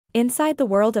Inside the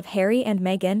world of Harry and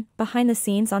Meghan, behind the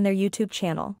scenes on their YouTube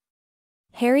channel.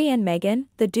 Harry and Meghan,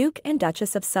 the Duke and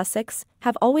Duchess of Sussex,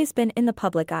 have always been in the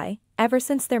public eye, ever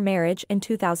since their marriage in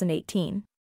 2018.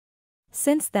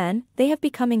 Since then, they have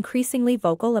become increasingly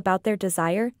vocal about their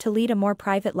desire to lead a more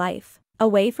private life,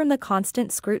 away from the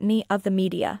constant scrutiny of the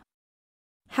media.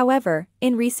 However,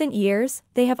 in recent years,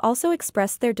 they have also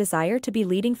expressed their desire to be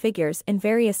leading figures in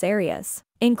various areas,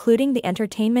 including the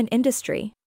entertainment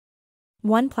industry.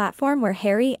 One platform where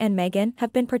Harry and Meghan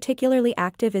have been particularly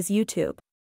active is YouTube.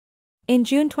 In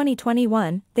June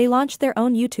 2021, they launched their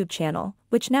own YouTube channel,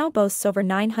 which now boasts over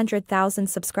 900,000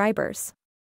 subscribers.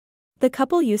 The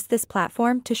couple used this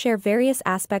platform to share various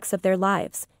aspects of their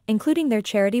lives, including their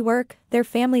charity work, their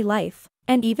family life,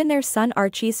 and even their son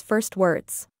Archie's first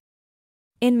words.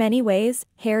 In many ways,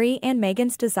 Harry and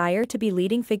Meghan's desire to be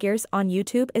leading figures on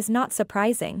YouTube is not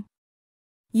surprising.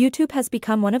 YouTube has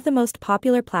become one of the most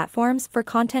popular platforms for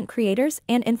content creators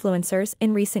and influencers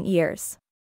in recent years.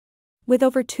 With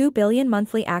over 2 billion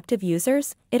monthly active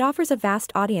users, it offers a vast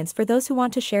audience for those who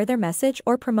want to share their message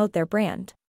or promote their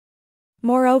brand.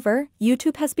 Moreover,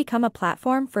 YouTube has become a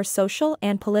platform for social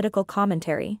and political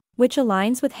commentary, which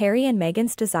aligns with Harry and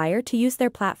Meghan's desire to use their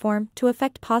platform to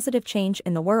affect positive change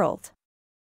in the world.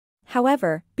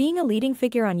 However, being a leading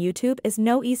figure on YouTube is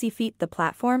no easy feat. The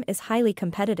platform is highly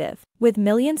competitive, with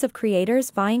millions of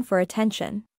creators vying for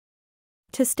attention.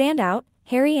 To stand out,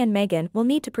 Harry and Meghan will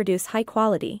need to produce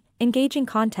high-quality, engaging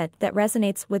content that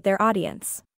resonates with their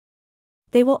audience.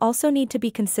 They will also need to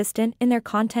be consistent in their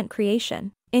content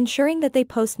creation, ensuring that they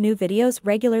post new videos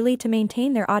regularly to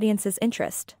maintain their audience's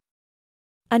interest.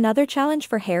 Another challenge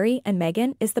for Harry and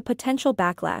Meghan is the potential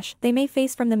backlash they may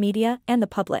face from the media and the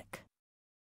public.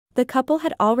 The couple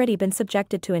had already been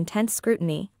subjected to intense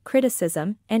scrutiny,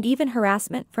 criticism, and even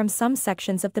harassment from some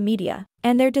sections of the media,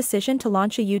 and their decision to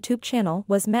launch a YouTube channel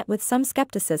was met with some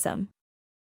skepticism.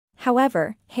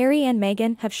 However, Harry and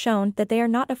Meghan have shown that they are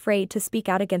not afraid to speak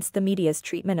out against the media's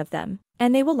treatment of them,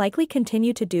 and they will likely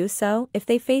continue to do so if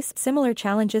they face similar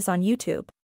challenges on YouTube.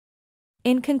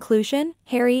 In conclusion,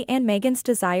 Harry and Meghan's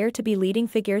desire to be leading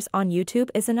figures on YouTube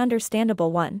is an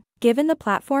understandable one, given the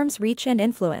platform's reach and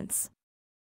influence.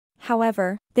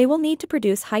 However, they will need to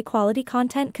produce high-quality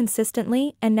content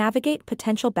consistently and navigate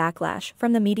potential backlash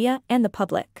from the media and the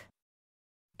public.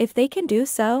 If they can do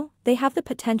so, they have the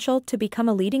potential to become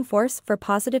a leading force for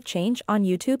positive change on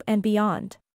YouTube and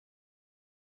beyond.